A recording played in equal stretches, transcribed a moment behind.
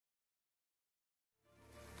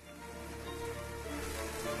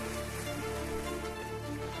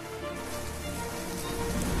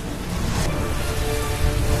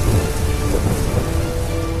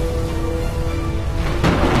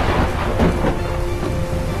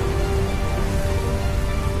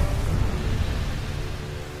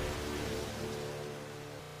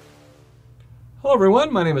Hello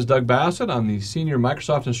everyone, my name is Doug Bassett. I'm the Senior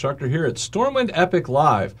Microsoft Instructor here at Stormwind Epic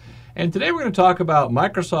Live. And today we're going to talk about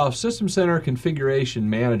Microsoft System Center Configuration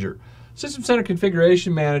Manager. System Center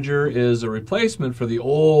Configuration Manager is a replacement for the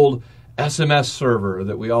old SMS server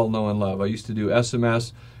that we all know and love. I used to do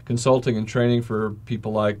SMS consulting and training for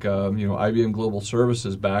people like IBM Global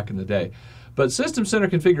Services back in the day. But System Center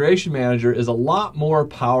Configuration Manager is a lot more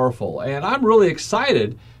powerful, and I'm really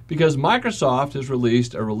excited because Microsoft has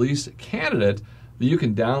released a release candidate that you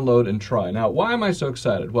can download and try. Now, why am I so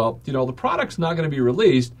excited? Well, the product's not going to be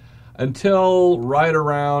released until right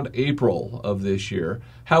around April of this year.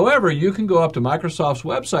 However, you can go up to Microsoft's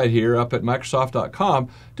website here, up at Microsoft.com,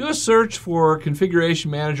 do a search for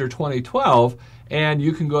Configuration Manager 2012, and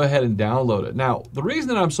you can go ahead and download it. Now, the reason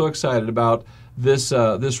that I'm so excited about this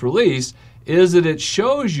release is that it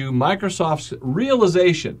shows you Microsoft's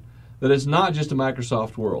realization that it's not just a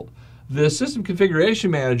Microsoft world. The System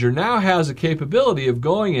Configuration Manager now has a capability of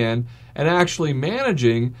going in and actually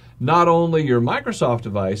managing not only your Microsoft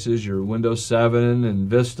devices, your Windows 7 and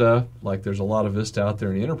Vista, like there's a lot of Vista out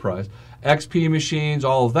there in the enterprise, XP machines,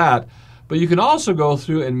 all of that, but you can also go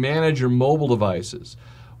through and manage your mobile devices.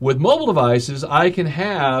 With mobile devices, I can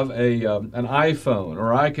have an iPhone,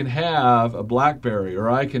 or I can have a BlackBerry, or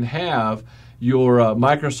I can have your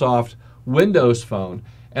Microsoft Windows phone.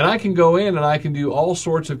 And I can go in and I can do all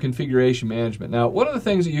sorts of configuration management. Now, one of the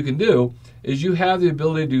things that you can do is you have the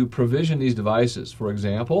ability to provision these devices. For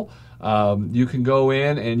example, you can go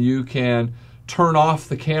in and you can turn off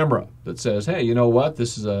the camera that says, hey, you know what,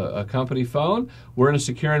 this is a company phone, we're in a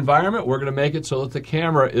secure environment, we're going to make it so that the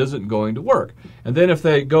camera isn't going to work. And then if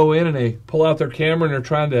they go in and they pull out their camera and they're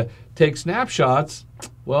trying to take snapshots,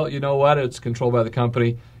 well, you know what, it's controlled by the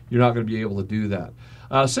company, you're not going to be able to do that.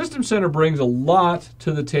 System Center brings a lot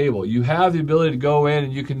to the table. You have the ability to go in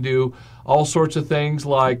and you can do all sorts of things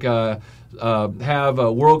like have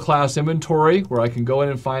a world-class inventory where I can go in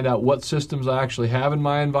and find out what systems I actually have in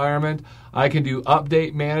my environment. I can do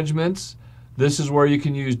update managements. This is where you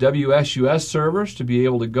can use WSUS servers to be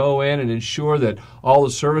able to go in and ensure that all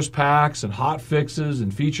the service packs and hot fixes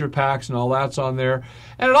and feature packs and all that's on there.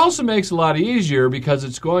 And it also makes it a lot easier because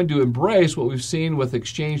it's going to embrace what we've seen with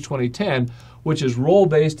Exchange 2010, which is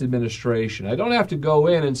role-based administration. I don't have to go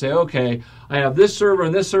in and say, okay, I have this server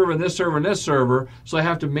and this server and this server and this server, so I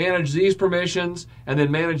have to manage these permissions and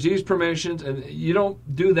then manage these permissions, and you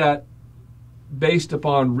don't do that based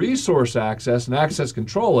upon resource access and access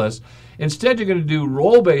control lists. Instead, you're going to do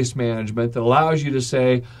role-based management that allows you to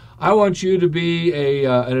say, I want you to be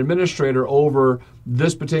an administrator over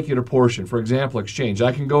this particular portion. For example, Exchange.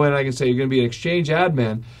 I can go in and I can say you're going to be an Exchange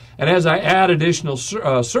admin, and as I add additional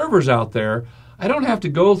servers out there, I don't have to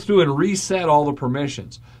go through and reset all the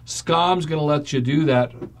permissions. SCCM's going to let you do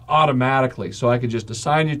that automatically. So I can just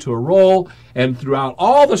assign you to a role, and throughout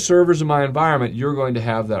all the servers in my environment, you're going to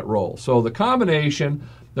have that role. So the combination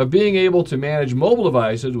of being able to manage mobile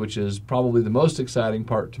devices, which is probably the most exciting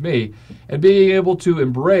part to me, and being able to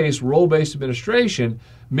embrace role-based administration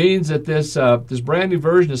means that this brand new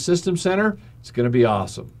version of System Center is going to be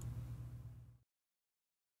awesome.